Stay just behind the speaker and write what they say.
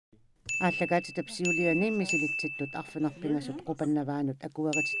ааллагаати тапсиулиани мисилитситтут арфинерпингасут Qupannavaanut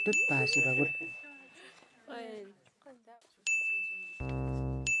акуерититтут паасивагут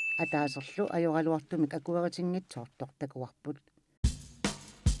атаасерлу ajorалуартумик акуеритингитсоортор такуарпут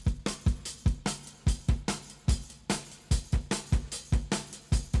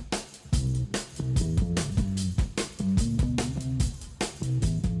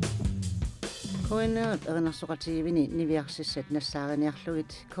KNR ernersoqatiivini niviarsissat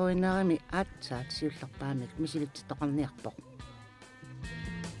nassaaganiarlugit KNR-imi aatsaat siullerpaamik misilitsitoqarniarpoq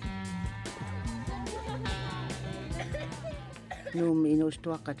nuumi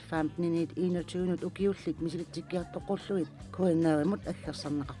inuustuaqqat 15-21 ukiullik misilitsikkiartoqulluit KNR-imut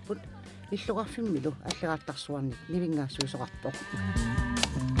aggersarneqarput illuqarfimmilu аллагааттарсуарник нивингаассуусоқарпоқ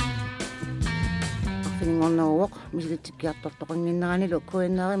фингорнеруоқ мисилитсиккиартортоқангиннеранилу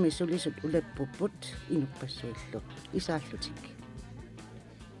KNR-ими сулисут улаппуппут инуппассуиллу исааллутик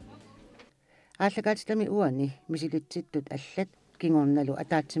ааллагаатилами уани мисилитситтут аллат кингорналу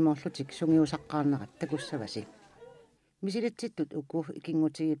атаатсимоорлутик сунгиусаққарнерат такуссаваси мисилитситтут уку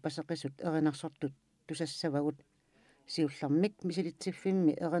икингутигит пасеқисут эринарсортут тусассавагут сиуллармик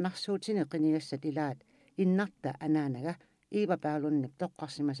мисилитсиффимми эринарсуутини қинигассат илаат иннарта анаанага ива паалуннип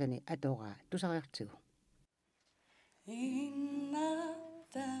тоққарсимасани атораа тусариартигу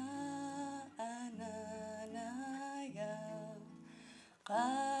Innatta ananaga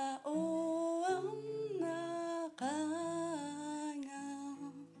qauamna qanga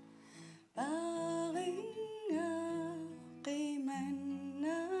paringa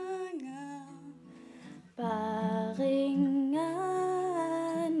qimannanga paringa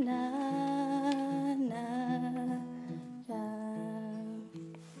nanaga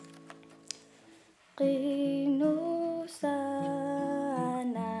qinu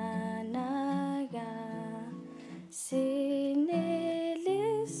sananaga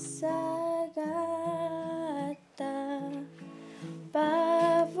sinilisagata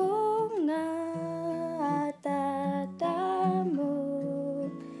pavunga tatamu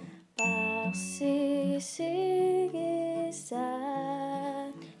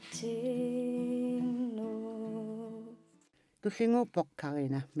parsisigisat tinu туллингууппоқ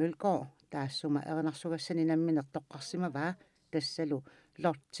карина мулкоо таассума эринарсугассани намминер тоққарсимаваа тассалу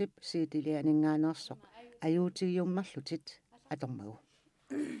лортип сиитилианингаанерсоқ аюутигиуммарлутит атормагу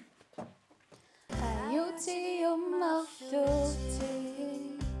аюутигиуммарлути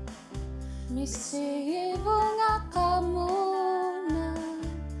миссигивунгаққамуна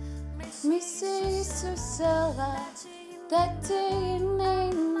миссигиссуссера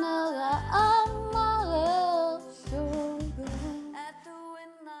таттигинниннера аммарерлугу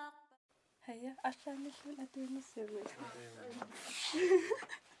хая ассааниллун атуиннассугу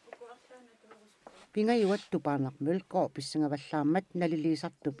пингаюатту паанеқ мулкоо писсангаваллааммат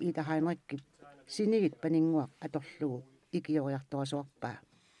налилиисартуп ита хайнериккит синигит панингуақ аторлугу икиориарторасуарпаа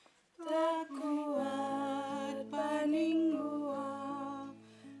такуат панингуа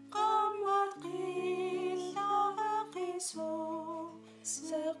qamaqillaqaqisу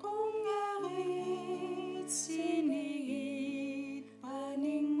sequngarit sinigit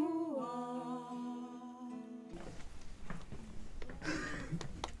paniнгуа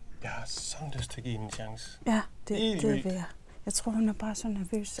Jeg har sådan lyst til at give hende en chance. Ja, det vil jeg. Jeg tror, hun er bare så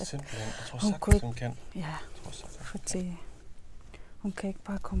nervøs. At Simpelthen. Jeg tror hun sagtens, hun kan. Ja, Jeg tror sagtens, hun fordi hun kan ikke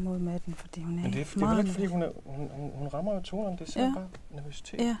bare komme ud med den, fordi hun er Men det er vel ikke, fordi hun rammer jo tonerne. Det er simpelthen bare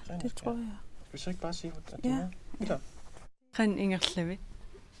nervøsitet. Ja, det tror jeg. Skal vi så ikke bare sige, at det er klar? Kan ingerlevi.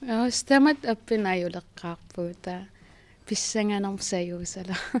 Ja, stemmat appinajuleqqaarpuuta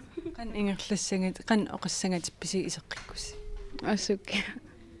pissanganermsajuusala. Kan ingerlissangat, kan oqassangat pisi iseqqikkusi. Asuk.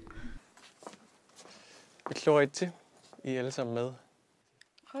 Vi slår et til. I er alle sammen med.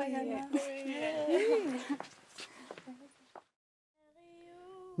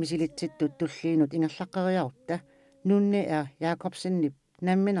 мисилитситтут туллиинут ингерлаққериарутта нунни Jakobsenнip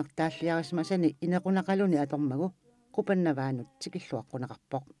намминер тааллиарисмасани инеқунақалуни атормагу Qupannavaanut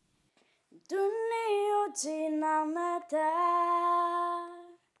tikilluaqqunaqarpoq tunniutinarnata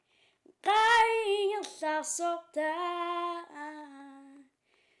qaingerlarsorta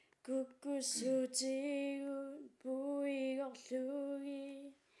kukkussuutigut puigorlugi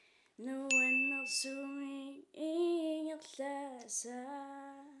nuannersumi ingerlaasa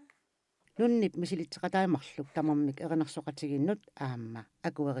nunnip misilitseqataimarluk tamarmik erinarsoqatiginnut aamma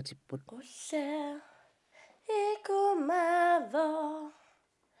akueritipput qullaa ikumavo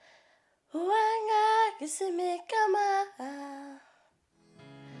uanga kisimikama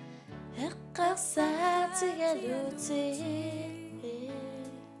eqqarsaatigaluti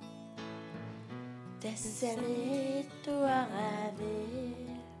tassanittuaravi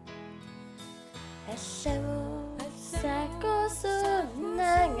аллаву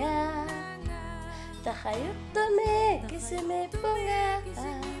сакосуннага тахаюттами кисимиппунга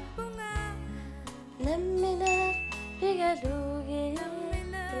наммина пигалуги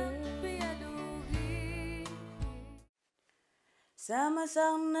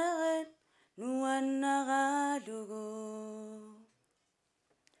самасарнерит нуаннараалугу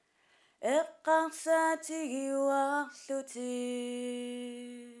эққарсаатигиуарлути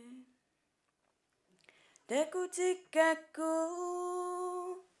такутиккакку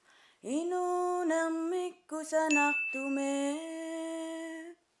инунермиккусанартуме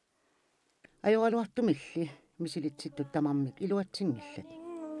ajorluartumilli misilitsittu tamarmik iluatsingillat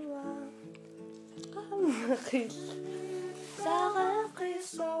qamaqil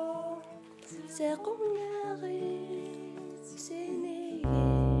saqaqisoo sequngari sinigi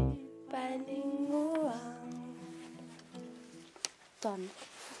paningua ton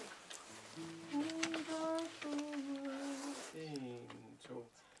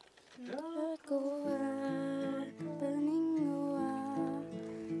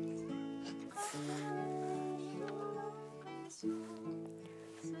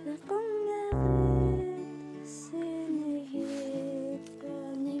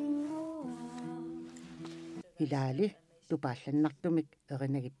ilaali tupaallanartumik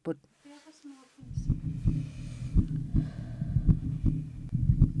erinagipput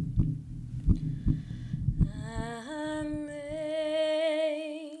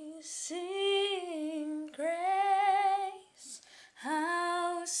Amazing grace,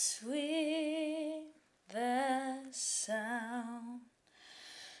 how sweet the sound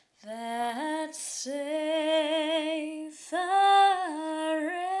that saved a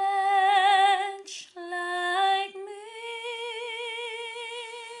wretch like me.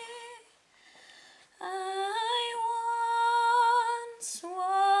 I once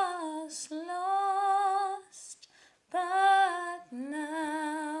was lost, but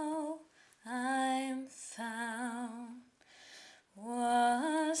now I'm found.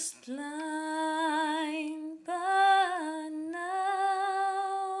 Was blind, but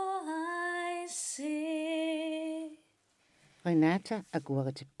now I see. Nunaata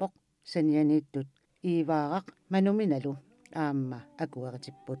akuaritippoq sanianiittut iivaaraq manuminalu aamma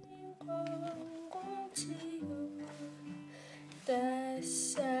akuaritipput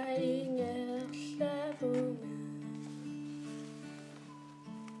Tässä ingerlavunga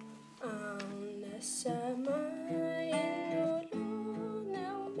Anna sama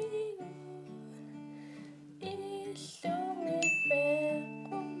inulunaumigun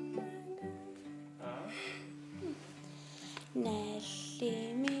illungipequmanga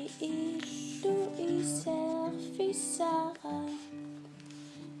Nallimi illu iserfissara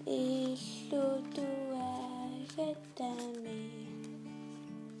illu tuagattami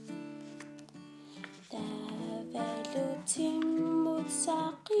Tavalutimmut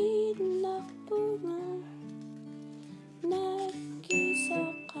saqinnarpunga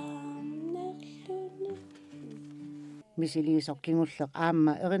nakkisaqaarnerluni misiliisorkingulleq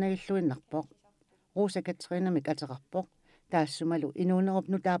aamma erinagilluinnarpoq ruusakatriinamik ateqarpoq taassumalu inuunerup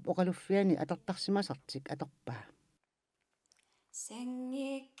nutaap oqaluffiani atortarsimasartik atorpaa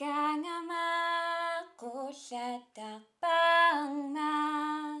Sangikangama qullattarpaanga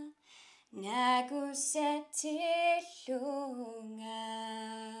ngagusatillunga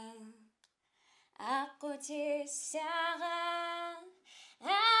aqutissara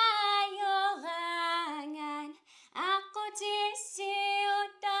ayorangan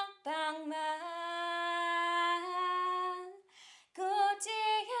aqutissiuttarparma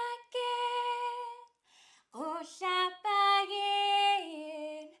kutiake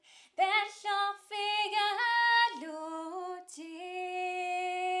qullapagin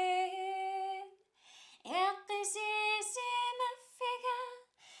bellorfigalutin eqqisisimaffiga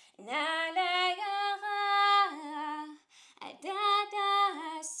nalagara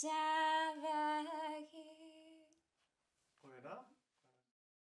adadassavagi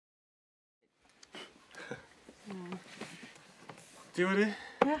Det var det.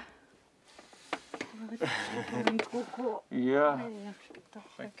 Ja. Ja.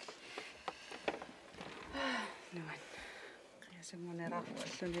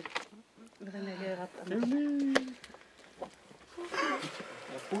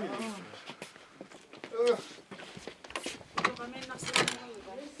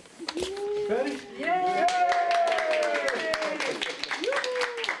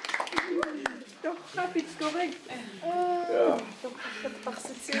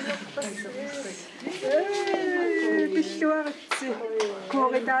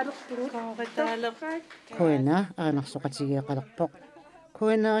 kuina aranarsoqatigiiqalerpoq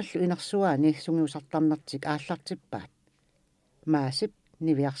KNR inarsuaani sungiusartarnartik aallartippaat maasip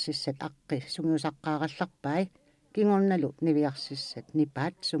niviarsissat aqqi sungiusaqqaarallarpai kingornalu niviarsissat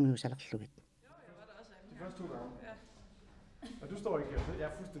nipaat sungiusalerlugit. De første 2 gange. Ja. Og du står ikke her, så jeg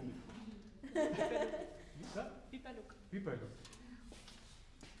er fuldstændig. Bibaluk. Bibaluk.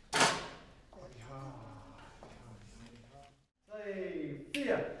 Og vi har 3,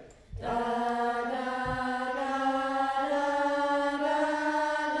 4.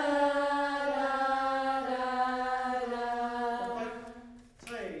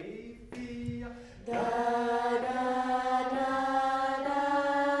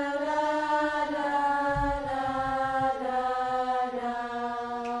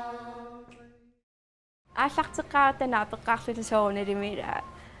 Ааллартеққаратана пеққарлутасоорналимила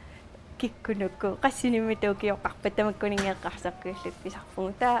киккунукку qassinimmituukiоқарпат тамаккунингеққарсақкуиллут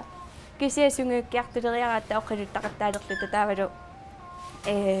писарпугу таа кисиасунгууккиартулериараатта оққалуттақаттаалерлута таавалу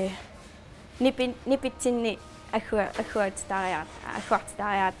нипитсинни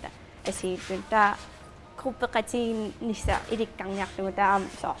аггуатитариаатта асииллун таа группеқатигиннисса иликкарниарлугу таама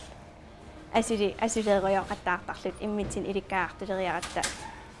соор асулеериоқаттаартарлут иммитсин иликкаартулериаратта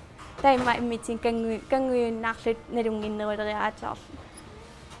тайма иммитсин кангуйуннаарлут налунгиннерулериаатсоор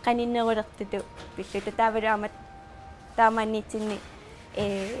qaninnерулертуту пиллута таавалуамат таамааннитсинни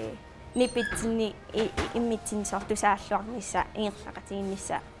нипитсинни иммитсин сортусааллуарнисса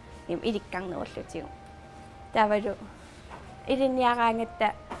ингерлақатигиннисса им иликкарнеруллутигу таавалу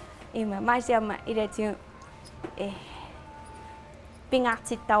илинниараангатта има маасиама илатигу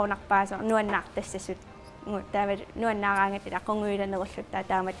пингаартиттаунарпаасо нуаннаартассасут таавалу нуаннаараангатта аққунгуиланеруллутта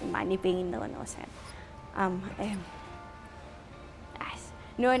таамат имаани пингиннерунерусаа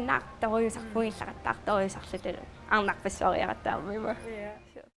нуаннаартаруйусарпугиллақаттаарторуйусарлуталу арнарпассуариаратаармима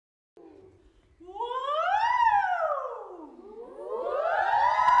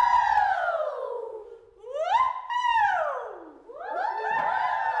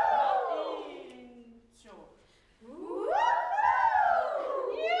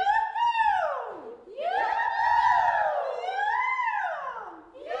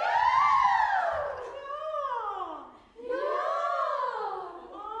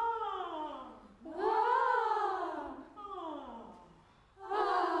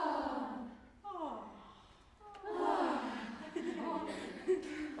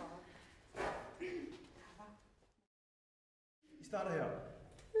I starter her.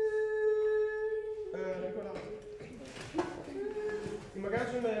 I må gerne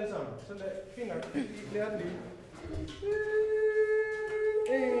synge med alle sammen. Så fint nok. I lærer den lige.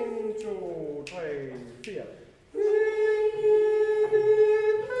 1, 2, 3, 4.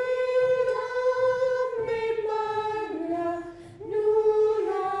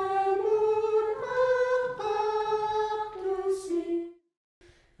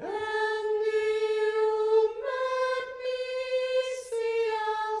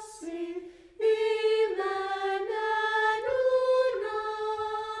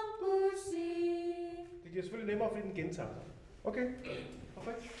 Det er selvfølgelig nemmere, fordi den gentager sig. Okay,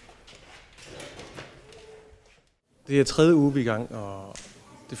 perfekt. Det er 3. uge, vi er i gang, og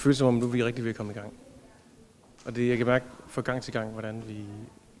det føles som om, nu vi er rigtig ved at komme i gang. Og det, jeg kan mærke fra gang til gang, hvordan vi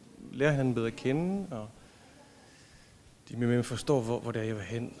lærer hinanden bedre at kende, og de med mig forstår, hvor det er, jeg vil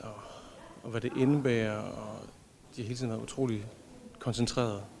hen, og hvad det indebærer, og de har hele tiden været utrolig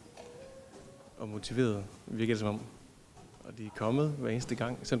koncentreret og motiveret, virker det som om. Og de er kommet hver eneste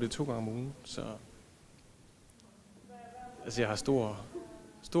gang, selvom det er 2 gange om ugen, så altså jeg har stor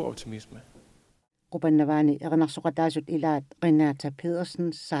optimisme. Qupannavaani erinarsoqataasut ilaat Nunaata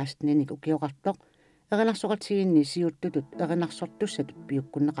Pedersen 16-nik ukiorartoq erinarsoqatiginni siuttutut erinarsortussatut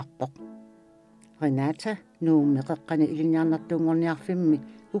piukkunneqarpoq Nunaata nuummeqeqqani ilinniarnartuungorniarfimmi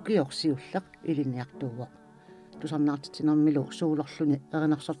ukiorsiulleq ilinniartuuvoq tusarnaartitinermilu suulorluni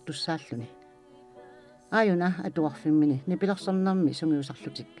erinarsortussaalluni aayuna atuarfimmini nipilersornermi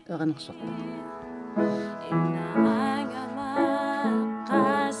sungiusarlutik erinarsortoq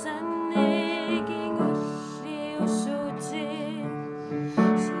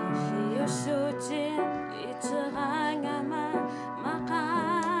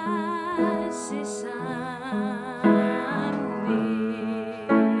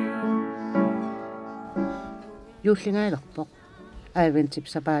юуллингааlerpoq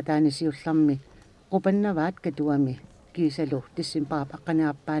аавентипсапаатаани сиулларми Qupannavaat katuami kiisalu tissimparap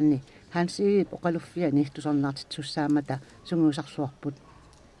aqqaniarpaanni hansiip oqaluffiani tusarnaartitsussaamata sunguusarsuarput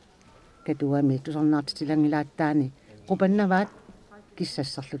katuami tusarnaartitilangilaattaani Qupannavaat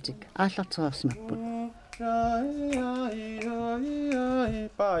kissassarlutik aallarterersimapput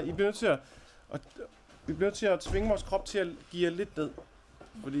Bare, I bliver nødt til at tvinge vores krop til at give jer lidt ned.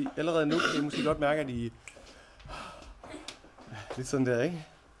 Fordi allerede nu kan I måske godt mærke, at I lidt sådan der, ikke?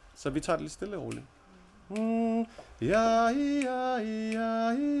 Så vi tager det lidt stille og roligt. Ja, ja, ja, ja,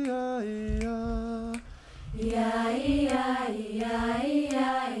 ja. Ja, ja, ja,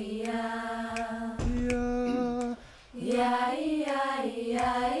 ja, ja. Ja, ja,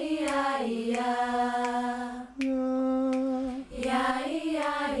 ja, ja, ja. Ja,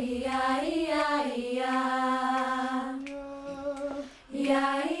 ja, ja, ja, ja. Ja,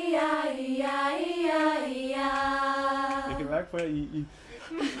 ja, ja, ja, ja. Jeg kan mærke på jer, I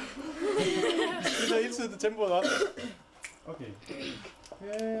spiller hele tiden tempoet op. Okay.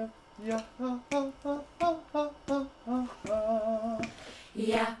 Ja, ja. Ja, Ja,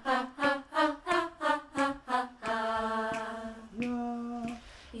 ja,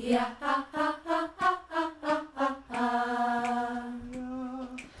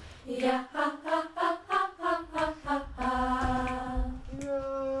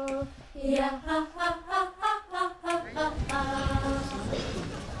 ja,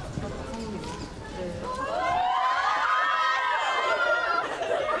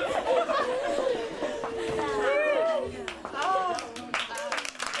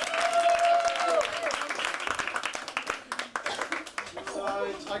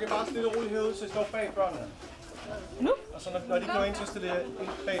 trækker bare stille og roligt herud, så I står bag børnene. Nu? Og så når de går ind, så stiller jeg ind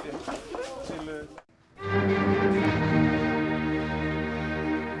bag dem.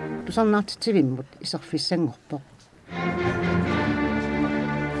 Du sannaat tivimmut isarfissangorpoq.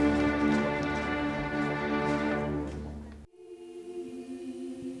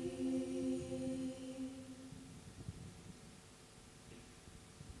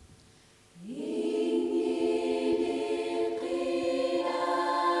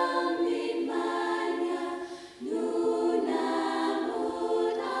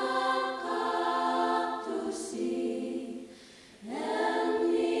 See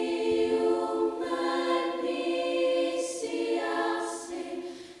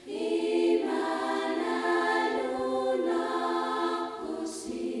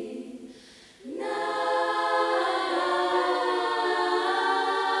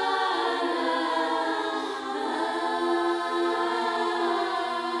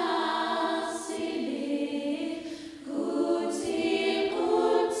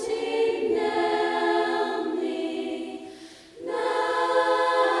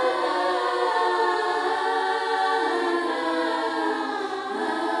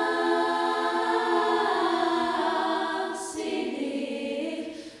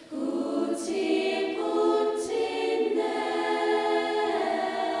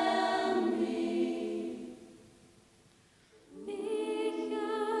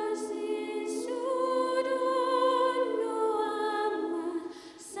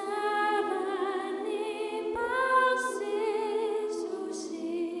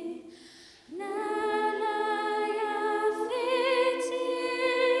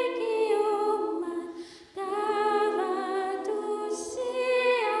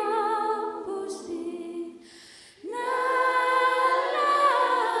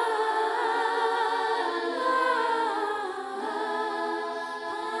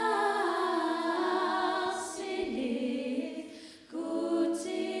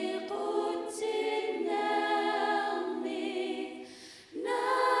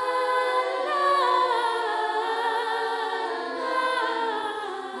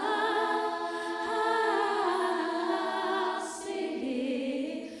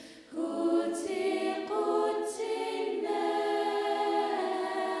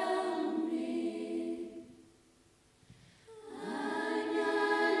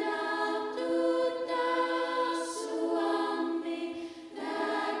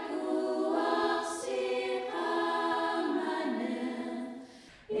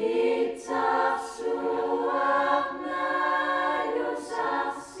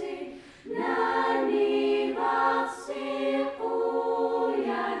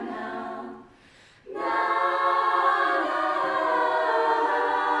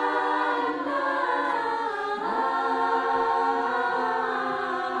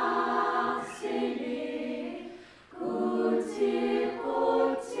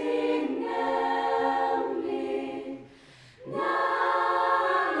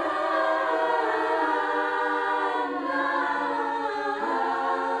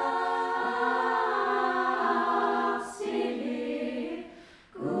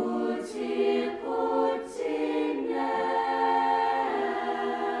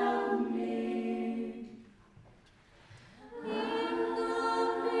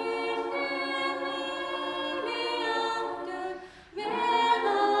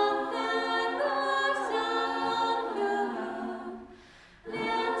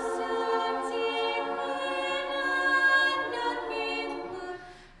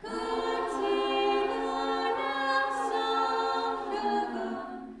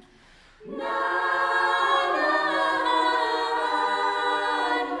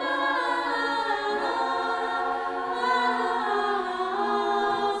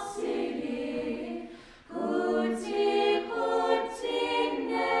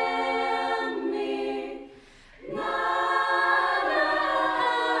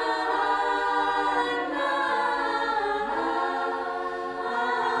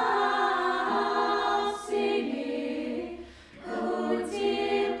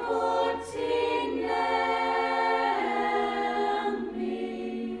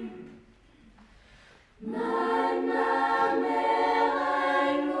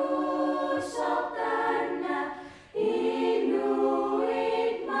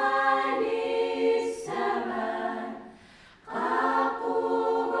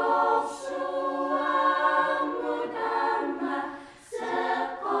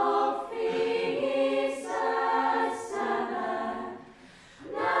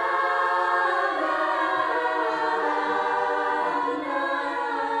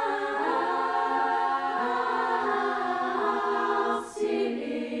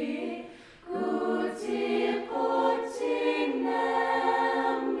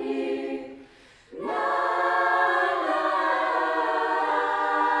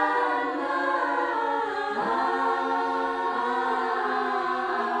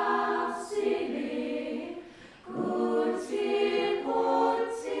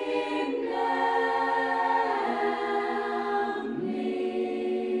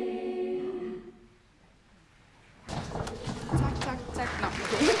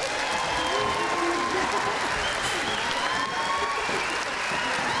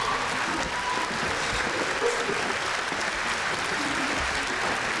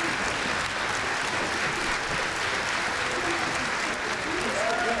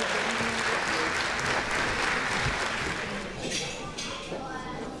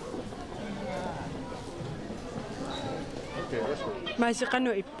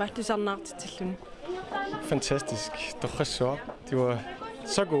Maasiqanu ippa tusarnaartitillun. Fantastisk. Det var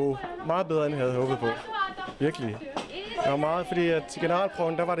så gode. Meget bedre, end jeg havde håbet på. Virkelig. Det var meget, fordi at til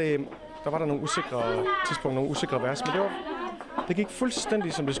generalprøven, der var der nogle usikre tidspunkter, nogle usikre vers, men det gik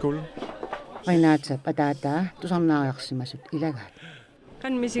fuldstændig, som det skulle. Nunaata patata tusarnaariarsimasut ilagaat.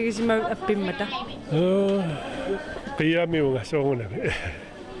 Kan misigisima appimmata. Qiyamiunga sooruna.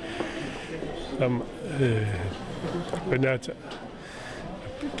 Nunaata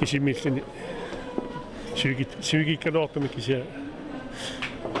kisimillini sivigikkanorpami kisia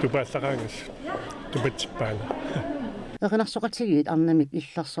tupaallaqaangas tupatippaanga. Erinarsoqatigiit arnamik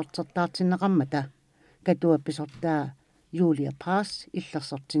illersortertaartinneqammata katuappisortaa Julia Pass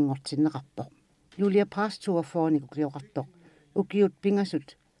illersortingortinneqarpoq. Julia Pass tuafooniku klioqartoq ukiut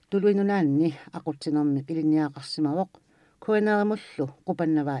pingasut tuluinunaanni aqutsinermi iliniaqarsimavoq KNR-mullu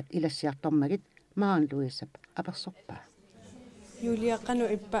Qupannavaat ilassiartormagit Maan Luisap apersorpaa. Julia qanu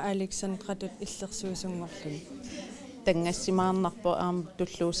ippa Alexandratut illersuusungorlun. Tangassimaarnarpo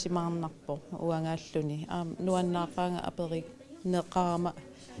tulluussimaarnarpo uangaalluni nuannaaqaanga aperik neqaama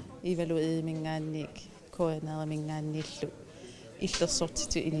ivaluimingaanniik KNR-mingaanniillu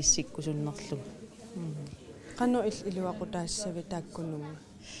illersortitu inissikkusunnerlu. Qanu iluaqutaassavit taakkununga.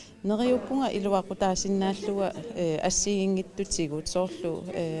 Neriuppunga iluaqutaasinnaallua assigingittutigut soorlu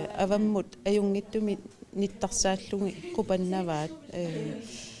avammut ajungittumi nittarsaallungi Qupannavaat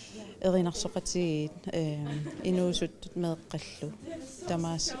erinarsoqatigiit inuusuttut meeqqallu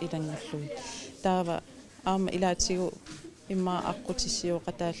tamaas ilangullu taava aama ilaatigu imma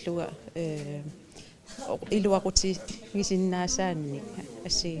aqutissiuqataalluga iluaquti gisinnaassaanni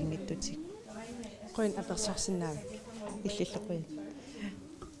assigingittutik qoin apersorsinnaavik illilluqui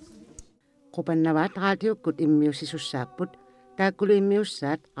Qupannavaat raadiukkut immiussisussaaput taakkulu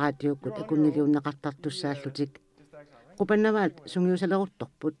immiussaat raadiukkut akunniliunneqartartussaallutik Qupannavaat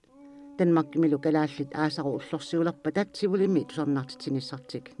sungiusaleruttorput Danmarkimilu Kalaallit aasaru ullorsiulerpatat sivulimi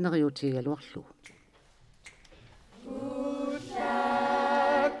tusarnaartitinissartik neriutigaluarlu.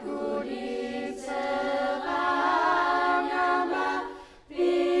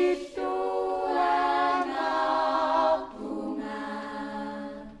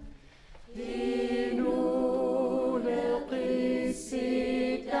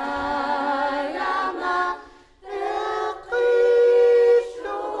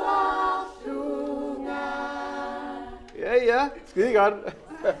 Ja, skide godt.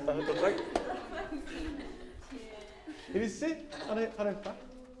 Kan I se? Har du en far?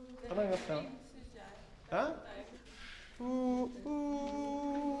 Har du en opgave? Ja?